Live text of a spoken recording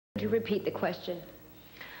Could you repeat the question?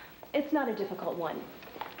 It's not a difficult one.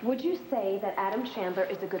 Would you say that Adam Chandler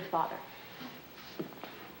is a good father?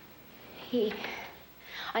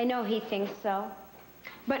 I know he thinks so.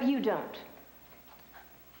 But you don't.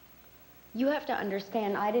 You have to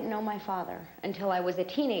understand, I didn't know my father until I was a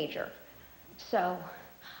teenager. So,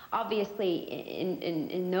 obviously,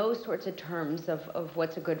 in those sorts of terms of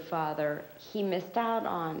what's a good father, he missed out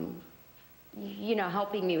on, you know,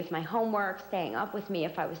 helping me with my homework, staying up with me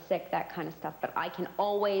if I was sick, that kind of stuff. But I can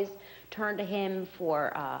always turn to him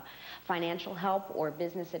for financial help or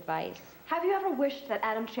business advice. Have you ever wished that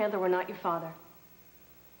Adam Chandler were not your father?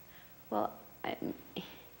 Well,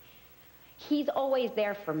 he's always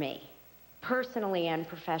there for me, personally and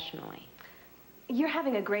professionally. You're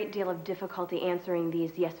having a great deal of difficulty answering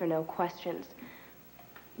these yes or no questions.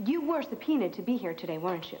 You were subpoenaed to be here today,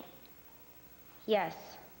 weren't you? Yes.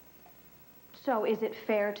 So is it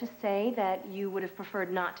fair to say that you would have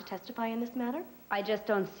preferred not to testify in this matter? I just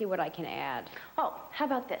don't see what I can add. Oh, how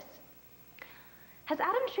about this? Has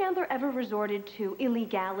Adam Chandler ever resorted to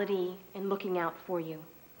illegality in looking out for you?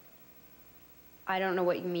 I don't know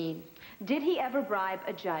what you mean. Did he ever bribe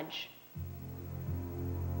a judge?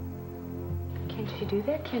 Can she do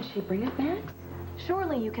that? Can she bring it, Max?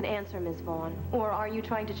 Surely you can answer, Ms. Vaughn. Or are you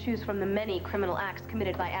trying to choose from the many criminal acts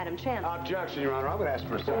committed by Adam Chandler? Objection, Your Honor. I would ask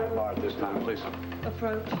for a sidebar at this time, please.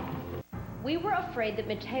 Approach. We were afraid that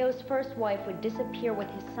Mateo's first wife would disappear with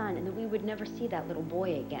his son and that we would never see that little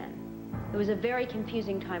boy again. It was a very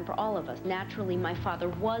confusing time for all of us. Naturally, my father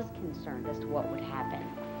was concerned as to what would happen.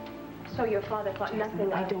 So your father thought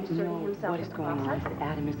nothing I of don't know inserting himself what is in the going on, process? but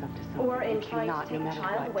Adam is up to something. Or in You trying to cannot, take no the matter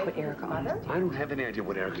child what, away put from his Erica on mother? the stand. I don't have any idea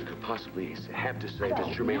what Erica could possibly have to say that's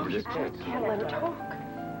germane to this case. Can't let her talk.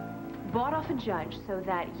 Bought off a judge so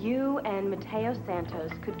that you and Mateo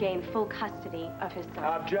Santos could gain full custody of his son.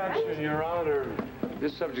 Objection, Your Honor.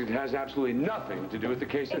 This subject has absolutely nothing to do with the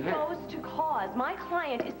case at It hand. goes to cause. My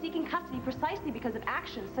client is seeking custody precisely because of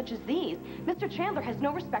actions such as these. Mr. Chandler has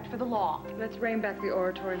no respect for the law. Let's rein back the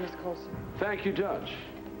oratory, Miss Colson. Thank you, Judge.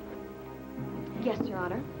 Yes, Your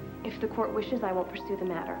Honor. If the court wishes, I won't pursue the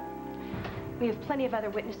matter. We have plenty of other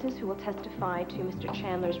witnesses who will testify to Mr.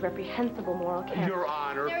 Chandler's reprehensible moral character. Your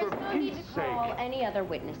Honor, There is for no need Pete's to sake. call any other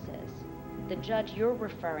witnesses. The judge you're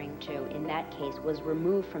referring to in that case was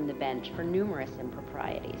removed from the bench for numerous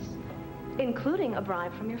improprieties. Including a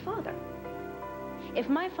bribe from your father. If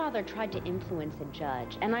my father tried to influence a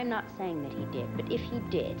judge, and I'm not saying that he did, but if he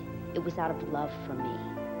did, it was out of love for me.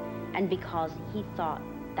 And because he thought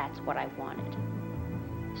that's what I wanted.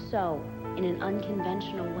 So, in an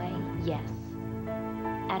unconventional way, yes,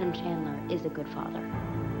 Adam Chandler is a good father.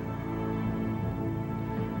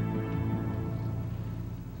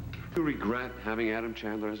 Do you regret having Adam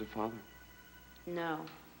Chandler as a father? No,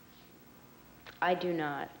 I do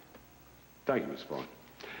not. Thank you, Miss Vaughn.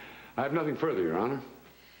 I have nothing further, Your Honor.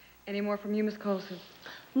 Any more from you, Miss Colson?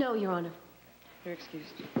 No, Your Honor. You're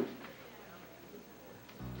excused.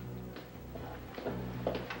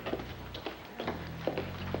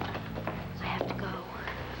 I have to go.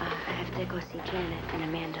 I have to go see Janet and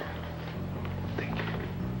Amanda. Thank you.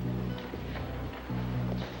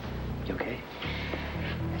 You okay?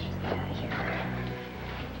 Let's just get out of here.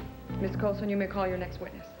 Miss Colson, you may call your next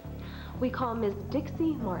witness. We call Ms.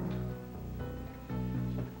 Dixie Martin.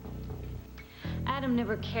 Adam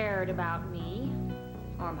never cared about me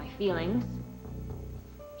or my feelings.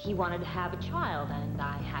 He wanted to have a child, and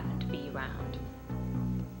I happened to be around.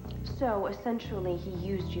 So, essentially, he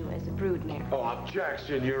used you as a broodmare. Oh,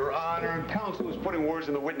 objection, Your Honor. Counsel is putting words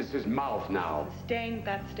in the witness's mouth now. Sustained,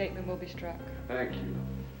 that statement will be struck. Thank you.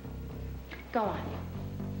 Go on.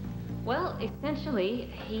 Well, essentially,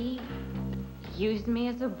 he used me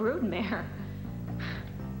as a broodmare.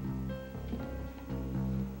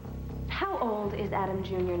 How old is Adam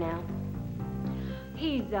Jr. now?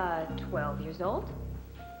 He's, 12 years old.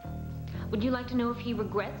 Would you like to know if he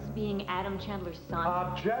regrets being Adam Chandler's son?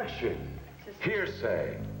 Objection.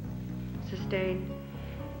 Hearsay. Sustained.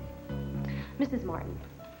 Mrs. Martin,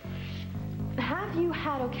 have you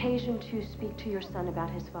had occasion to speak to your son about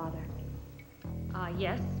his father?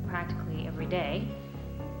 Yes, practically every day.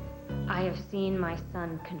 I have seen my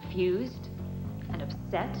son confused and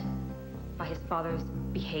upset by his father's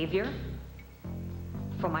behavior.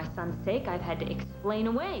 For my son's sake, I've had to explain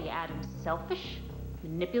away Adam's selfish,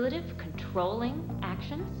 manipulative, controlling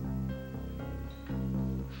actions.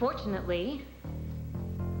 Fortunately,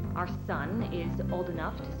 our son is old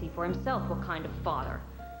enough to see for himself what kind of father,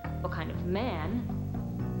 what kind of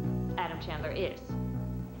man Adam Chandler is.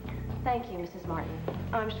 Thank you, Mrs. Martin.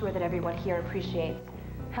 I'm sure that everyone here appreciates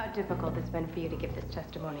how difficult it's been for you to give this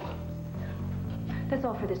testimony. That's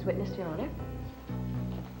all for this witness, Your Honor.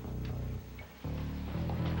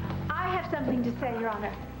 I have something to say, Your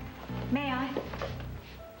Honor. May I?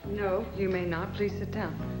 No, you may not. Please sit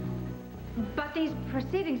down. But these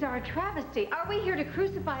proceedings are a travesty. Are we here to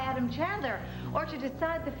crucify Adam Chandler or to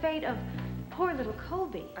decide the fate of poor little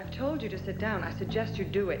Colby? I've told you to sit down. I suggest you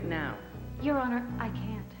do it now. Your Honor, I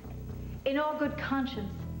can't. In all good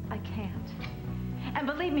conscience, I can't. And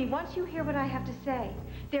believe me, once you hear what I have to say,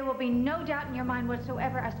 there will be no doubt in your mind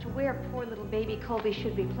whatsoever as to where poor little baby Colby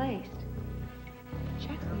should be placed.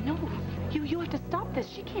 Jackson, no. You have to stop this.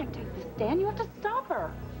 She can't take this stand. You have to stop her.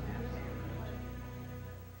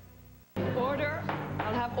 Order.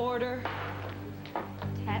 I'll have order.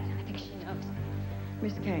 Ted, I think she knows.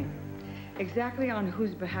 Miss Kane, exactly on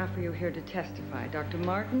whose behalf are you here to testify? Dr.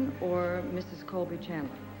 Martin or Mrs. Colby Chandler?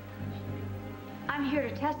 I'm here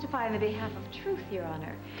to testify on the behalf of truth, Your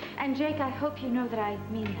Honor. And Jake, I hope you know that I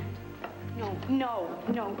mean that. No,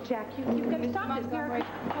 Jack, you've got to stop this. Montgomery,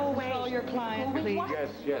 Go away. control your client, please.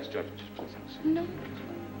 Yes, Judge. Please have a seat. No.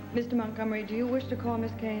 Mr. Montgomery, do you wish to call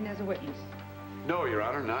Miss Kane as a witness? No, Your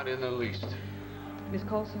Honor, not in the least. Miss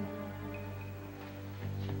Colson?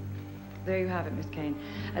 There you have it, Miss Kane.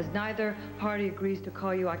 As neither party agrees to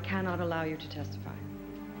call you, I cannot allow you to testify.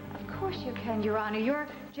 Of course you can, Your Honor. You're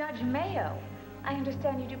Judge Mayo. I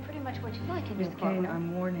understand you do pretty much what you like in Miss your Kane, courtroom.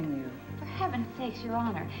 I'm warning you. For heaven's sakes, Your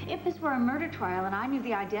Honor, if this were a murder trial and I knew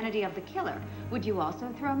the identity of the killer, would you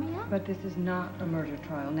also throw me out? But this is not a murder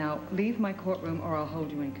trial. Now, leave my courtroom or I'll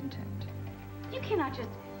hold you in contempt. You cannot just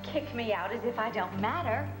kick me out as if I don't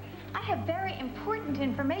matter. I have very important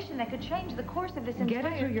information that could change the course of this entire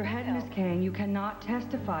Get it through your head, trial. Miss Kane. You cannot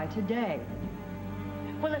testify today.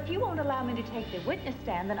 Well, if you won't allow me to take the witness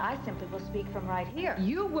stand, then I simply will speak from right here.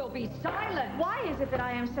 You will be silent. Why is it that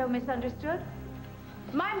I am so misunderstood?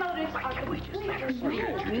 My motives are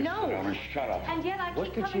completely No. Shut up. and yet I What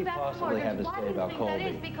keep could she coming back for more. possibly have Why to do say you about think that Colby?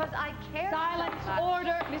 is? Because I care. Silence, so much.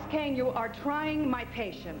 order. Miss Kane, you are trying my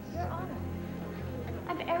patience. Your Honor,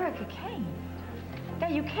 I'm Erica Kane. Now,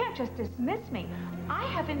 you can't just dismiss me. I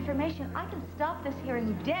have information. I can stop this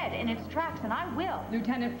hearing dead in its tracks, and I will.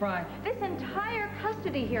 Lieutenant Fry, This entire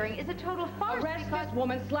custody hearing is a total farce. arrest because... this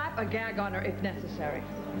woman, slap a gag on her if necessary.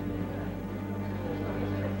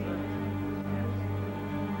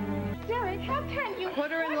 Derek, how can you... Put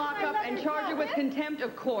her in How can I lockup let and this charge her with happen? contempt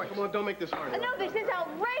of court. Come on, don't make this hard. No, this is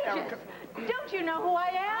outrageous. Don't you know who I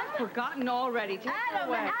am? Forgotten already. Take her Adam,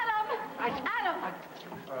 away. Adam!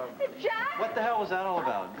 Jack! What the hell was that all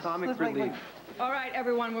about? Comic relief. All right,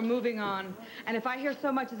 everyone, we're moving on. And if I hear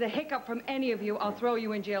so much as a hiccup from any of you, I'll throw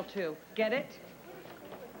you in jail, too. Get it?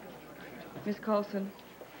 Miss Colson,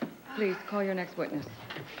 please call your next witness.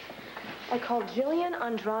 I call Jillian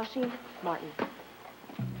Andrashi Martin.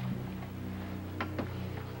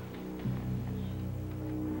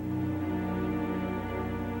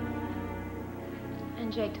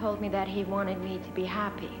 And Jake told me that he wanted me to be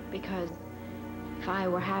happy because if I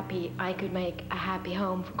were happy, I could make a happy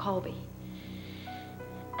home for Colby.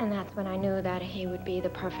 And that's when I knew that he would be the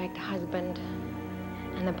perfect husband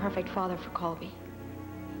and the perfect father for Colby.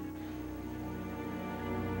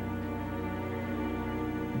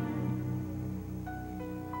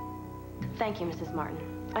 Thank you, Mrs. Martin.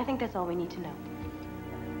 I think that's all we need to know.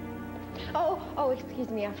 Oh, excuse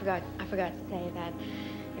me, I forgot to say that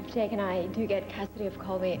if Jake and I do get custody of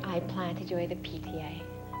Colby, I plan to join the PTA.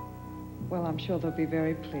 Well, I'm sure they'll be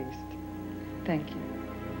very pleased. Thank you.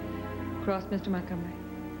 Cross, Mr. Montgomery.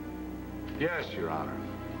 Yes, Your Honor.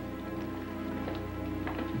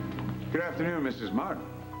 Good afternoon, Mrs. Martin.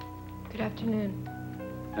 Good afternoon.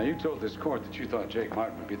 Now, you told this court that you thought Jake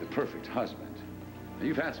Martin would be the perfect husband. Now,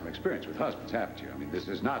 you've had some experience with husbands, haven't you? I mean, this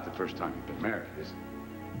is not the first time you've been married, is it?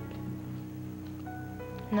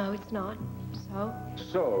 No, it's not. So?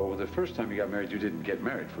 So, the first time you got married, you didn't get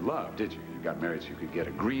married for love, did you? You got married so you could get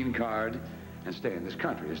a green card and stay in this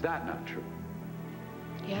country. Is that not true?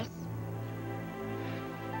 Yes.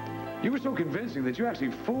 You were so convincing that you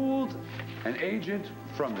actually fooled an agent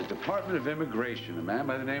from the Department of Immigration, a man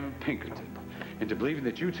by the name of Pinkerton, into believing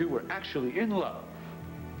that you two were actually in love.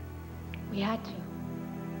 We had to.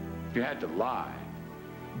 You had to lie.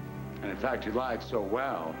 And in fact, you lied so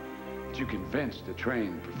well that you convinced a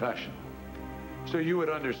trained professional. So you would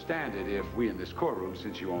understand it if we in this courtroom,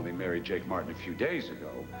 since you only married Jake Martin a few days ago,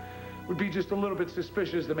 would be just a little bit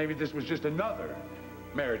suspicious that maybe this was just another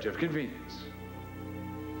marriage of convenience.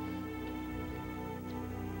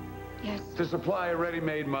 Yes. To supply a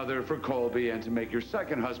ready-made mother for Colby and to make your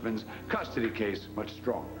second husband's custody case much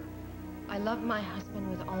stronger. I love my husband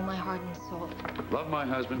with all my heart and soul. Love my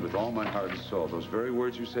husband with all my heart and soul. Those very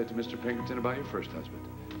words you said to Mr. Pinkerton about your first husband.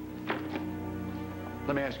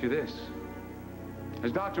 Let me ask you this.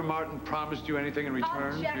 Has Dr. Martin promised you anything in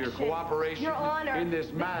return for your cooperation Your Honor, in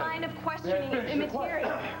this matter? This line of questioning is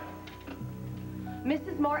immaterial.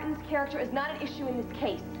 Mrs. Martin's character is not an issue in this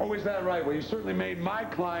case. Oh, is that right? Well, you certainly made my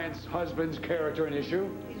client's husband's character an issue.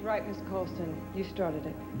 He's right, Miss Colston. You started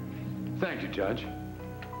it. Thank you, Judge.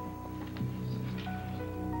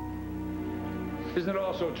 Isn't it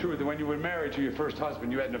also true that when you were married to your first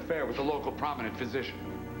husband, you had an affair with a local prominent physician?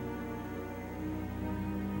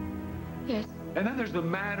 Yes. And then there's the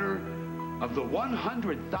matter of the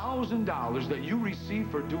 $100,000 that you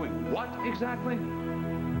received for doing what exactly?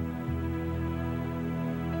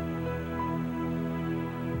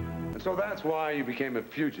 And so that's why you became a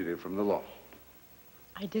fugitive from the law.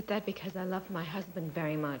 I did that because I loved my husband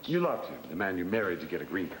very much. You loved him, the man you married to get a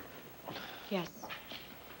green card. Yes.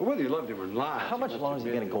 Well, whether you loved him or not... How much longer is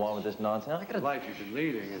he going to go on with this nonsense? The life you've been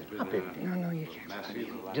leading has been... No, you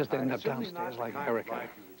can't. Just end up downstairs like America.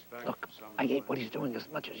 Look, I hate what he's doing as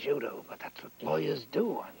much as you do, but that's what lawyers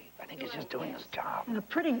do. I think he's just doing his job. And a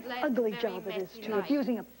pretty ugly job it is, too,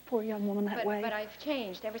 abusing a poor young woman that way. But I've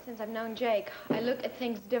changed ever since I've known Jake. I look at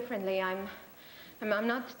things differently. I'm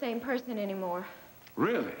not the same person anymore.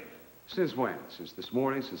 Really? Since when? Since this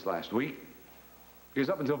morning? Since last week? Because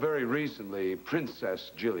up until very recently,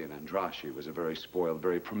 Princess Jillian Andraschi was a very spoiled,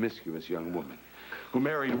 very promiscuous young woman who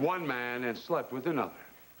married one man and slept with another.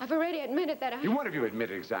 I've already admitted that I... What have you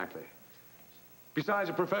admitted exactly? Besides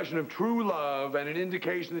a profession of true love and an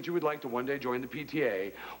indication that you would like to one day join the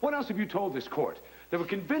PTA, what else have you told this court that would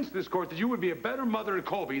convince this court that you would be a better mother to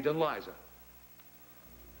Colby than Liza?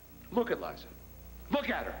 Look at Liza. Look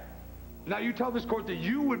at her. Now you tell this court that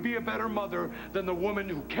you would be a better mother than the woman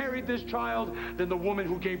who carried this child, than the woman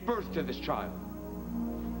who gave birth to this child.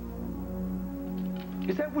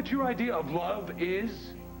 Is that what your idea of love is?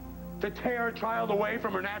 To tear a child away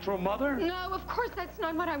from her natural mother? No, of course that's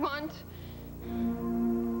not what I want.